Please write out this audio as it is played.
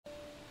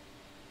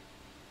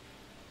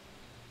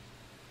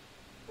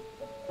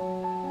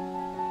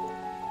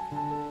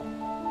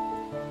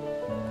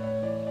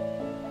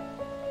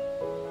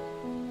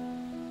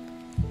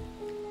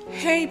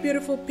Hey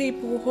beautiful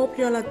people, hope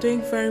you all are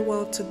doing very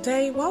well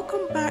today.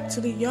 Welcome back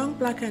to the Young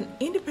Black and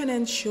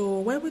Independent Show,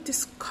 where we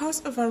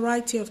discuss a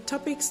variety of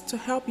topics to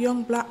help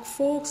young black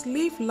folks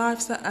live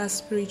lives that are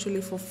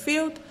spiritually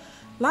fulfilled,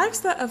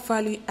 lives that are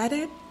value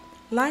added,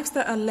 lives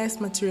that are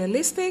less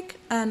materialistic,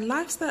 and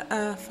lives that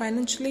are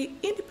financially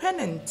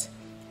independent.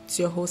 It's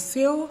your host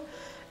Seal,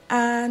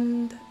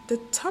 and the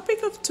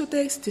topic of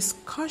today's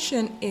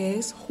discussion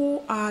is,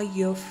 who are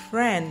your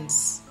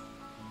friends?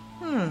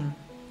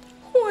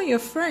 Who are your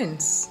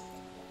friends?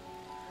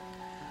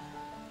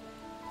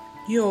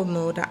 You all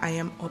know that I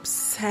am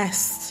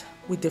obsessed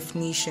with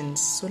definitions,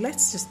 so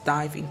let's just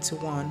dive into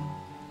one.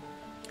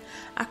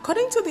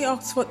 According to the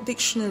Oxford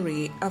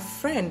Dictionary, a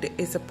friend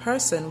is a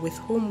person with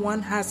whom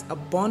one has a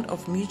bond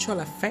of mutual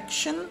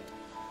affection,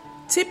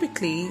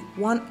 typically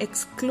one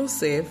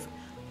exclusive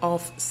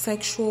of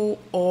sexual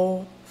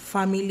or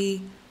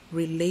family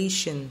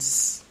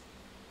relations.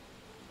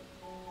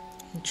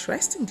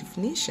 Interesting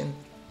definition.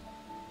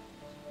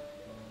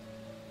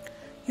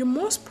 You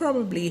most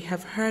probably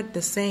have heard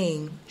the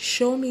saying,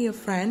 "Show me your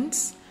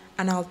friends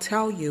and I'll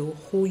tell you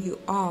who you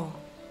are."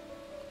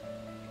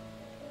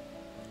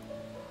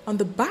 On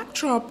the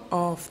backdrop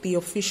of the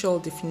official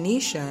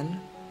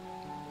definition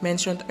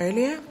mentioned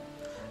earlier,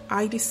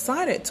 I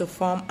decided to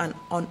form an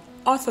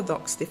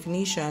unorthodox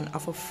definition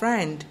of a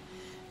friend,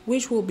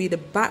 which will be the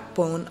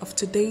backbone of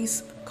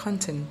today's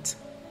content.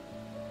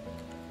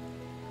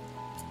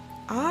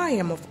 I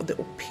am of the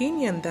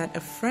opinion that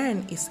a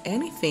friend is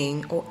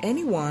anything or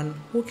anyone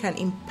who can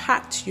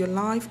impact your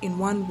life in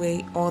one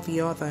way or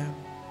the other.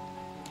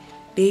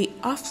 They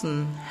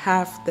often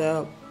have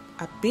the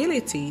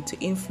ability to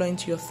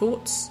influence your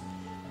thoughts,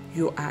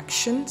 your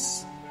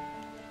actions,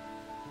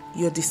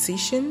 your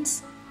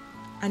decisions,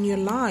 and your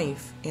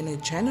life in a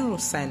general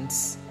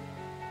sense.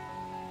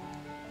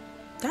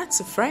 That's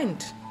a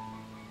friend.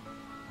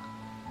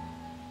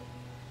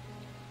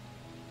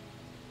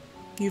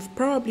 You've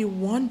probably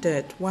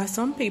wondered why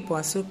some people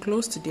are so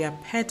close to their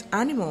pet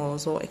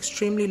animals or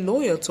extremely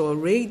loyal to a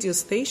radio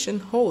station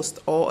host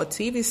or a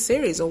TV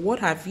series or what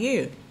have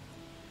you.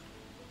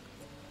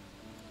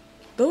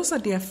 Those are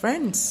their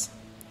friends.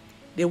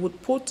 They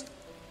would put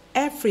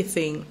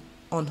everything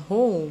on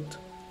hold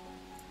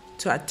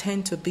to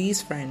attend to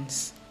these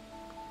friends.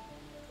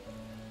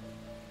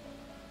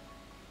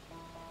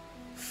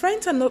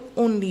 Friends are not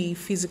only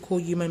physical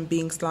human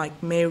beings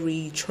like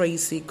Mary,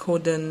 Tracy,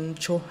 Coden,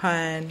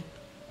 Johan,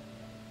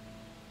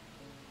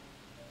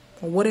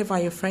 or whatever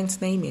your friend's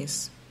name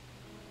is,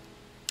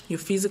 your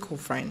physical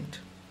friend.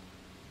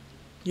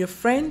 Your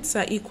friends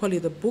are equally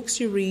the books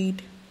you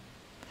read.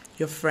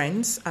 Your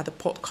friends are the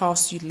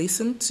podcasts you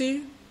listen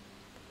to.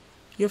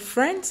 Your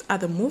friends are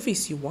the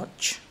movies you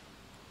watch.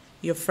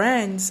 Your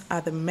friends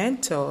are the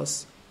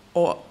mentors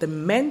or the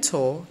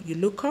mentor you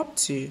look up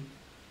to.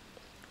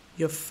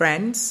 Your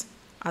friends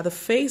are the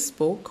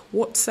Facebook,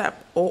 WhatsApp,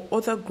 or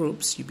other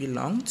groups you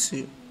belong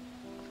to.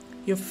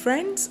 Your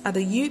friends are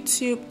the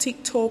YouTube,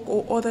 TikTok,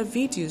 or other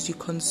videos you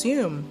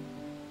consume.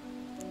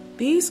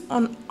 These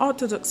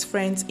unorthodox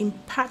friends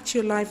impact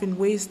your life in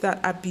ways that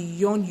are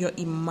beyond your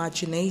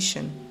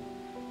imagination.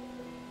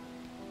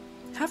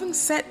 Having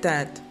said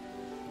that,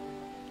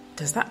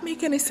 does that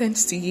make any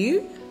sense to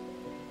you?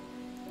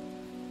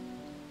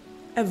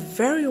 A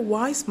very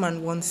wise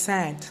man once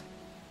said,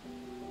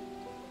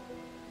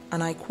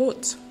 and I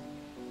quote,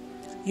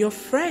 "Your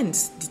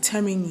friends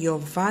determine your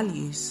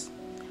values,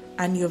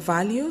 and your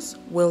values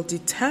will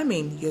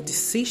determine your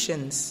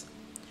decisions.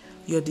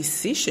 Your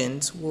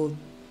decisions will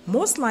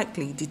most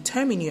likely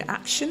determine your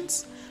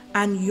actions,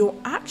 and your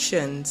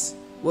actions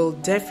will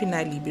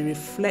definitely be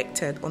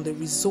reflected on the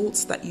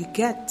results that you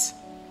get."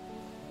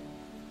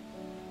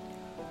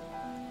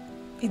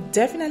 It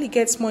definitely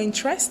gets more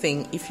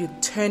interesting if you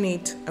turn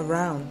it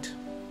around.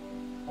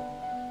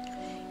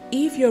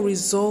 If your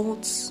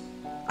results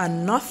are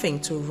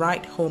nothing to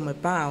write home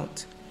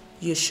about,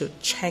 you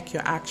should check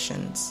your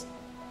actions.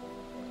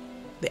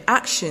 The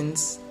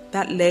actions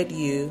that led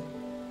you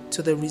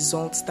to the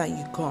results that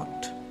you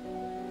got.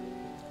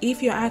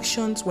 If your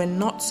actions were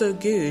not so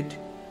good,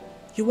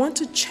 you want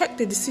to check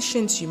the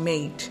decisions you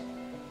made.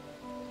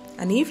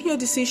 And if your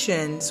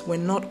decisions were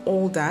not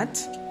all that,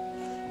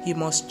 you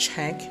must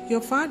check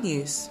your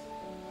values.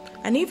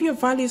 And if your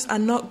values are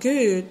not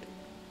good,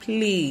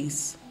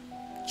 please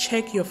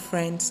check your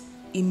friends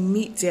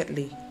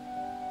immediately.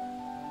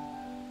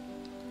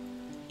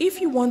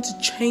 If you want to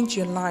change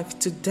your life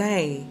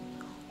today,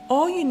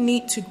 all you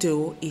need to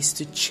do is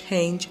to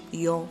change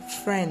your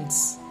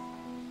friends.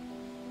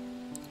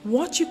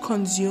 What you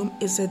consume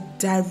is a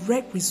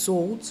direct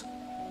result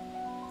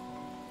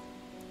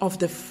of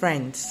the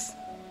friends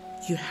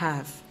you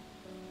have.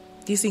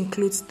 This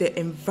includes the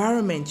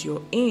environment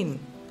you're in,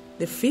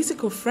 the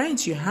physical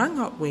friends you hang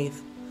out with,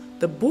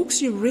 the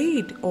books you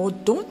read or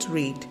don't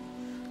read,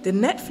 the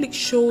Netflix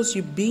shows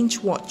you binge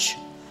watch,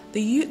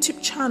 the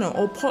YouTube channel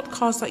or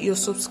podcast that you're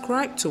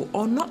subscribed to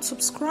or not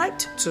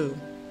subscribed to.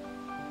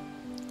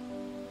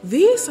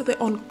 These are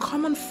the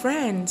uncommon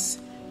friends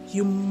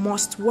you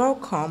must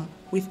welcome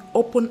with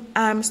open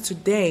arms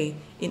today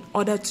in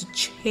order to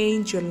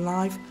change your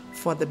life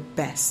for the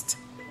best.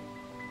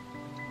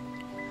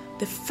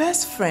 The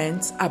first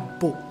friends are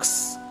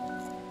books.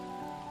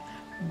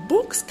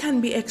 Books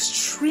can be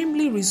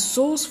extremely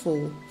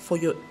resourceful for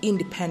your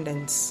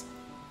independence.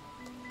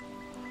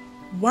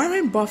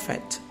 Warren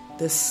Buffett,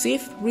 the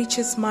sixth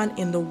richest man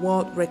in the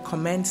world,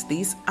 recommends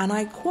this, and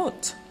I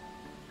quote,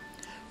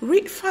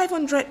 "Read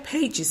 500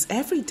 pages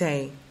every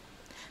day.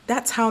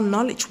 That's how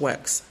knowledge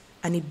works,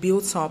 and it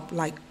builds up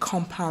like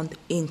compound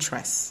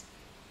interest."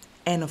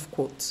 End of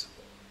quote.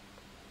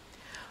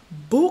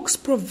 Books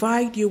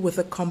provide you with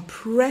a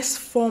compressed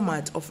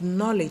format of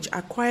knowledge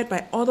acquired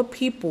by other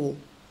people,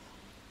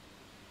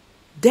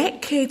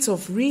 decades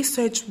of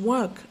research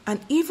work, and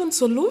even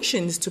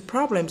solutions to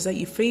problems that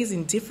you face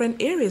in different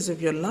areas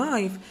of your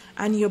life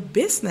and your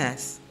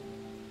business.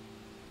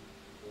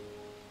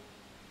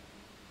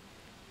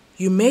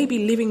 You may be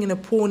living in a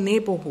poor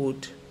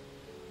neighborhood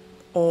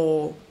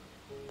or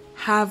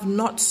have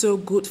not so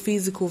good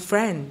physical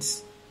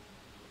friends.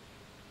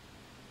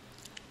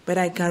 But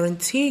I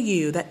guarantee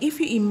you that if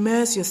you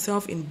immerse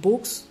yourself in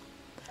books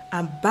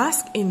and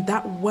bask in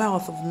that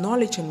wealth of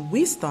knowledge and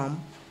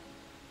wisdom,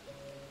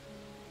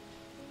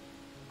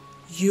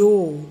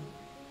 you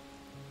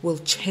will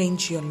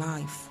change your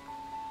life.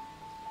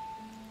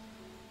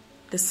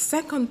 The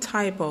second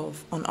type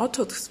of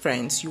unorthodox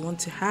friends you want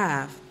to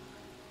have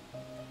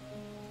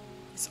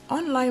is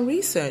online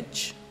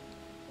research.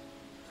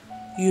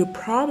 You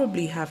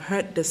probably have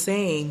heard the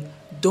saying,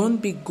 "Don't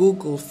be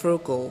Google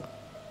frugal,"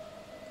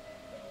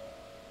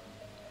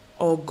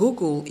 or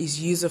Google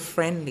is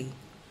user-friendly.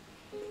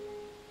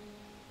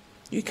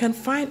 You can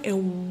find a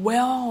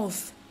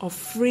wealth of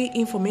free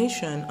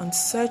information on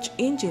search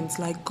engines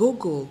like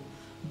Google,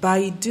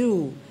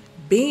 Baidu,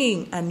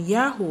 Bing, and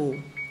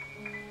Yahoo.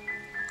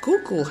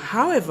 Google,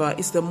 however,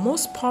 is the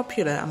most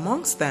popular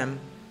amongst them,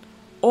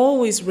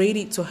 always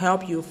ready to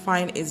help you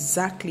find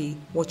exactly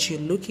what you're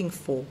looking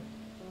for.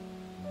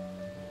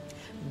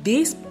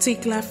 This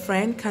particular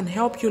friend can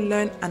help you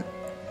learn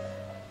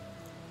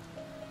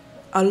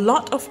a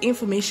lot of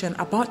information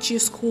about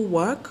your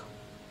schoolwork,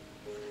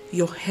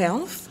 your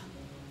health,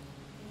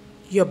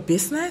 your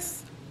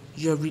business,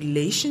 your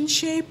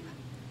relationship,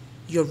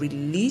 your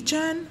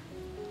religion,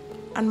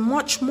 and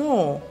much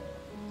more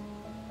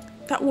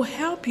that will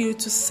help you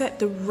to set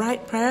the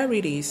right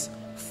priorities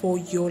for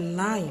your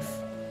life.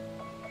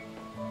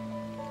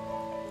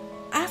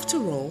 After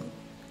all,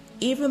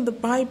 even the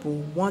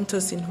Bible warns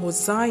us in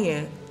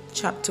Hosea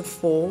chapter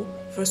 4,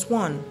 verse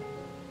 1,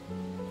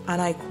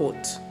 and I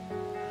quote,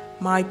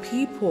 "My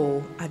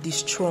people are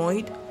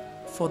destroyed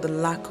for the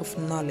lack of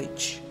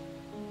knowledge."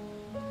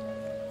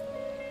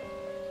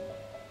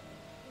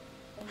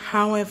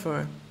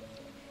 However,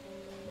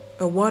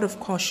 a word of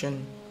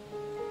caution: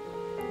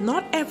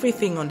 not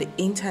everything on the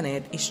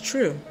internet is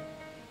true.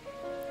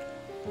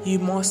 You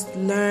must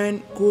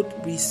learn good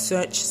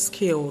research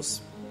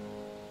skills.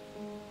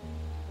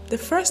 The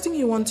first thing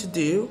you want to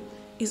do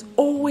is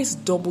always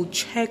double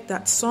check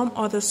that some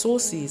other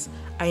sources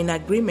are in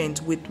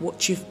agreement with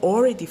what you've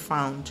already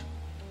found.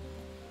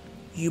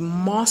 You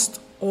must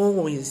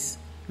always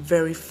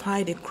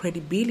verify the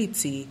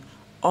credibility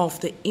of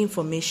the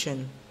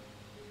information.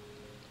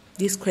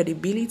 This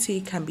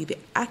credibility can be the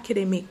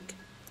academic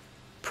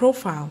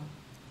profile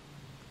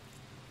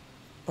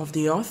of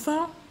the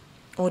author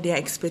or their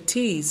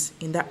expertise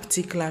in that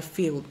particular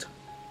field.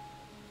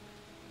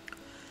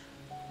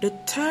 The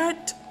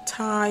third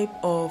type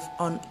of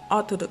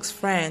unorthodox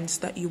friends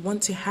that you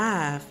want to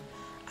have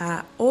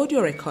are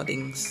audio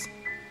recordings.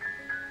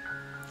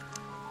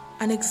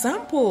 An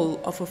example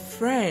of a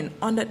friend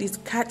under this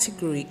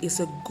category is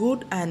a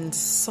good and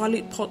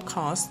solid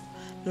podcast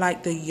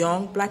like the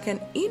Young, Black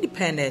and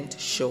Independent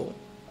show.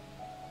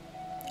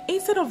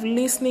 Instead of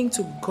listening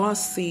to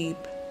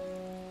gossip,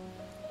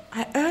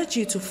 I urge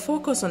you to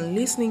focus on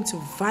listening to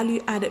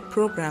value-added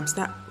programs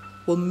that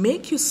will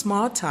make you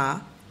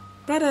smarter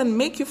rather than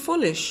make you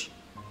foolish.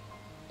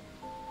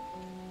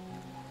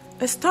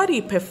 A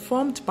study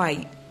performed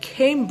by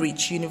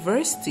Cambridge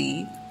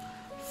University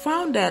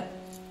found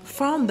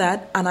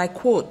that, and I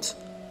quote,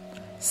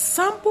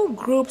 "Sample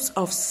groups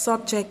of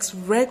subjects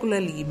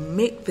regularly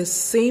make the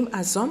same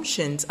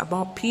assumptions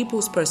about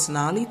people's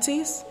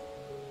personalities,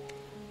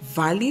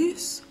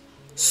 values,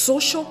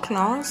 social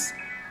class,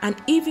 and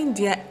even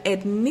their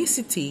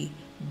ethnicity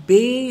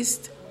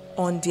based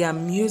on their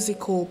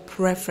musical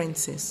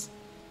preferences."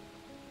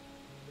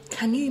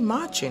 Can you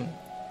imagine?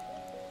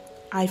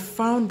 I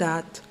found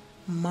that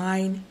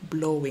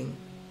mind-blowing.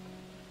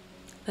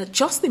 That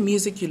just the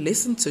music you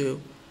listen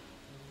to,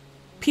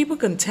 people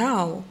can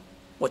tell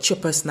what your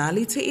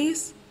personality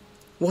is,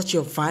 what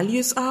your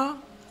values are,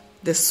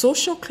 the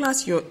social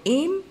class you're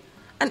in,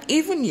 and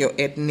even your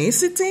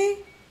ethnicity.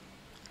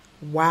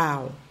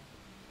 Wow.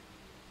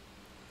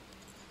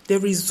 The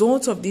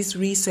results of this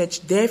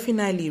research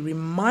definitely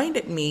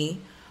reminded me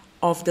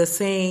of the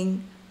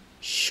saying,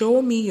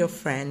 "Show me your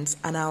friends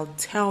and I'll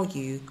tell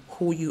you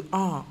who you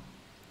are.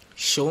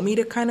 Show me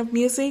the kind of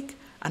music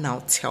and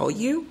I'll tell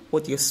you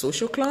what your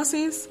social class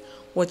is,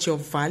 what your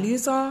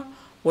values are,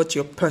 what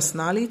your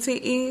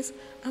personality is,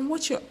 and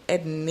what your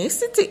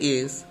ethnicity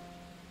is.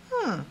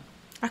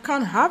 I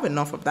can't have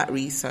enough of that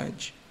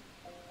research.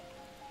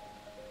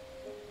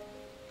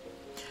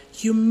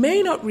 You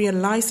may not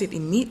realize it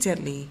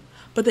immediately,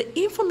 but the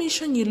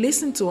information you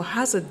listen to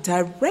has a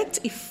direct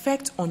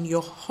effect on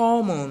your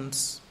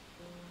hormones.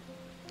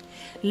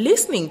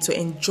 Listening to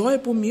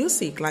enjoyable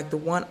music like the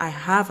one I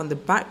have on the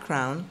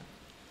background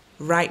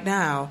right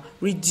now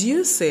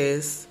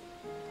reduces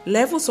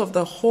levels of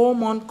the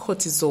hormone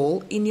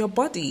cortisol in your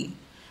body,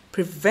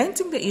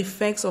 preventing the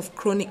effects of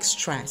chronic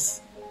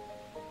stress.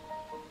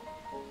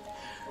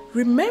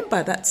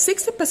 Remember that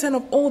 60%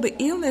 of all the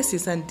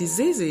illnesses and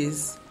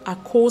diseases are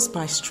caused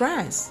by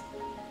stress.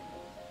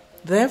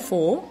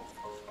 Therefore,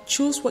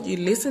 choose what you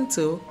listen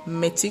to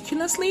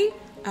meticulously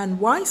and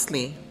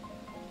wisely.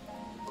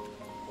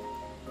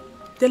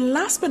 The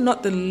last but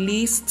not the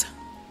least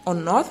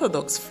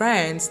unorthodox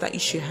friends that you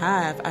should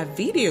have are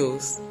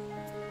videos.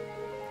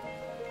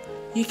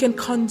 You can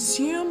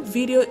consume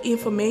video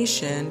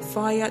information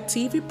via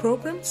TV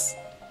programs,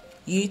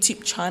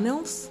 YouTube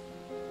channels,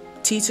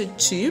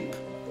 TeacherTube,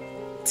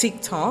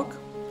 TikTok,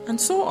 and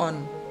so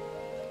on.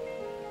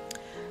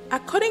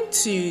 According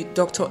to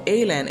Dr.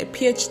 Allen, a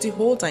PhD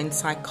holder in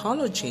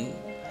psychology,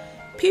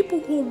 people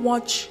who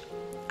watch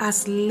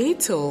as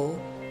little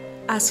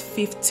as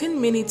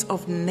 15 minutes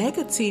of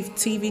negative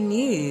TV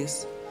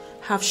news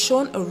have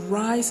shown a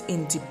rise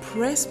in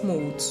depressed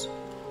moods,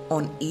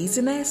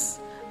 uneasiness,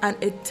 and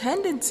a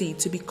tendency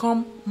to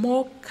become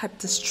more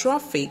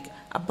catastrophic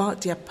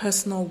about their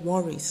personal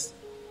worries.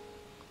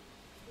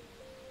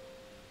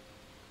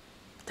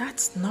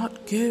 That's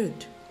not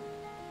good.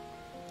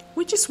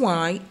 Which is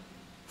why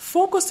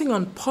focusing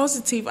on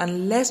positive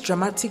and less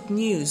dramatic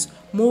news,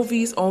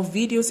 movies, or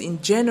videos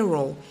in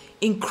general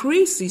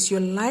increases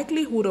your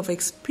likelihood of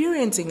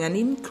experiencing an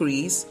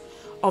increase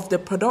of the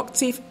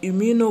productive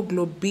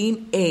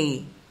immunoglobulin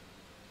A.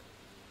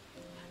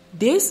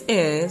 This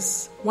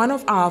is one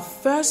of our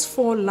first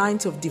 4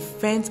 lines of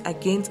defense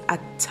against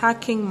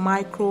attacking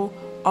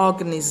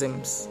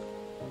microorganisms.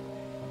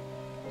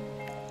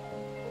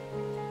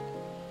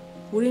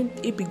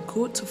 Wouldn't it be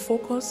good to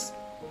focus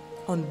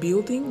on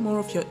building more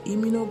of your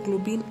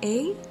immunoglobulin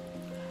A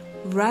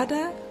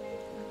rather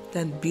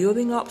than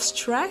building up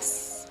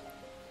stress?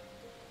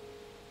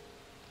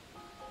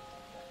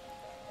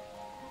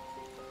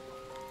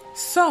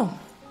 So,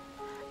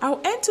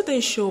 I'll end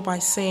today's show by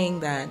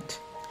saying that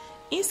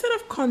instead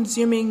of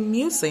consuming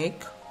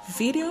music,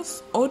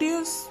 videos,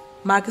 audios,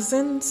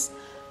 magazines,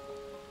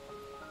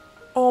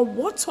 or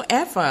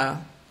whatsoever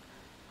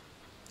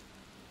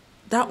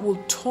that will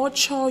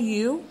torture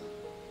you,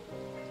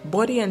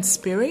 body and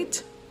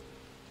spirit,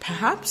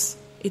 perhaps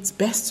it's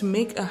best to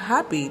make a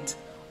habit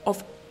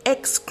of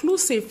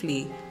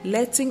exclusively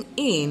letting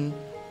in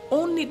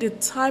only the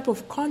type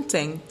of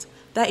content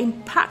that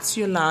impacts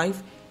your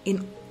life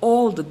in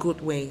all the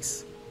good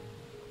ways.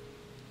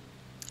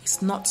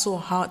 It's not so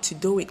hard to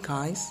do it,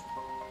 guys.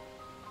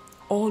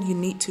 All you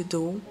need to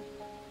do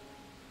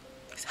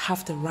is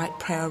have the right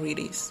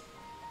priorities.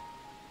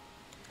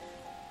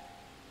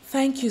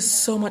 Thank you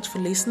so much for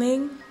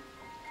listening,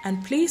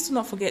 and please do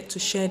not forget to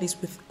share this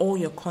with all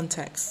your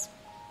contacts,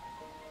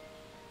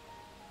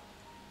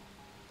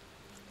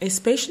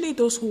 especially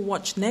those who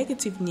watch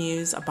negative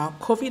news about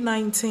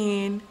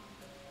COVID-19,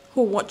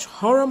 who watch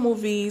horror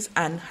movies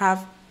and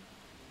have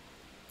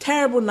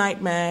terrible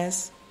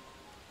nightmares,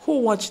 who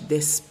watch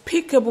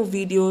despicable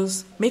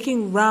videos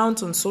making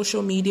rounds on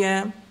social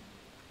media,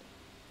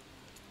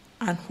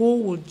 and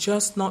who will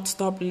just not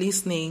stop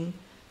listening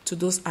to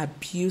those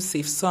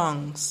abusive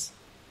songs.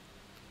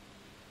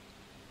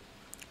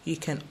 You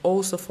can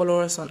also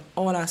follow us on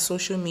all our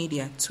social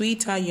media: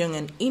 Twitter, Young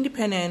and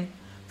Independent;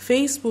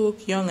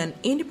 Facebook, Young and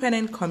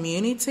Independent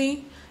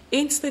Community;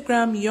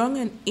 Instagram, Young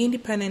and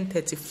Independent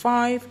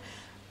 35;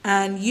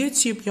 and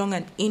YouTube, Young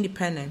and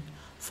Independent.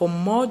 For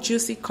more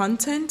juicy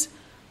content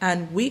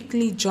and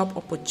weekly job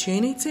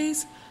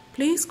opportunities,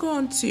 please go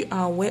on to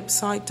our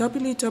website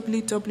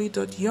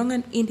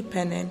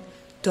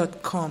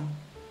www.youngandindependent.com.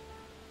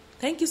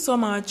 Thank you so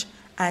much,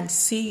 and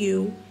see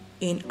you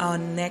in our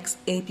next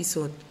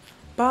episode.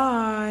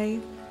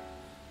 Bye.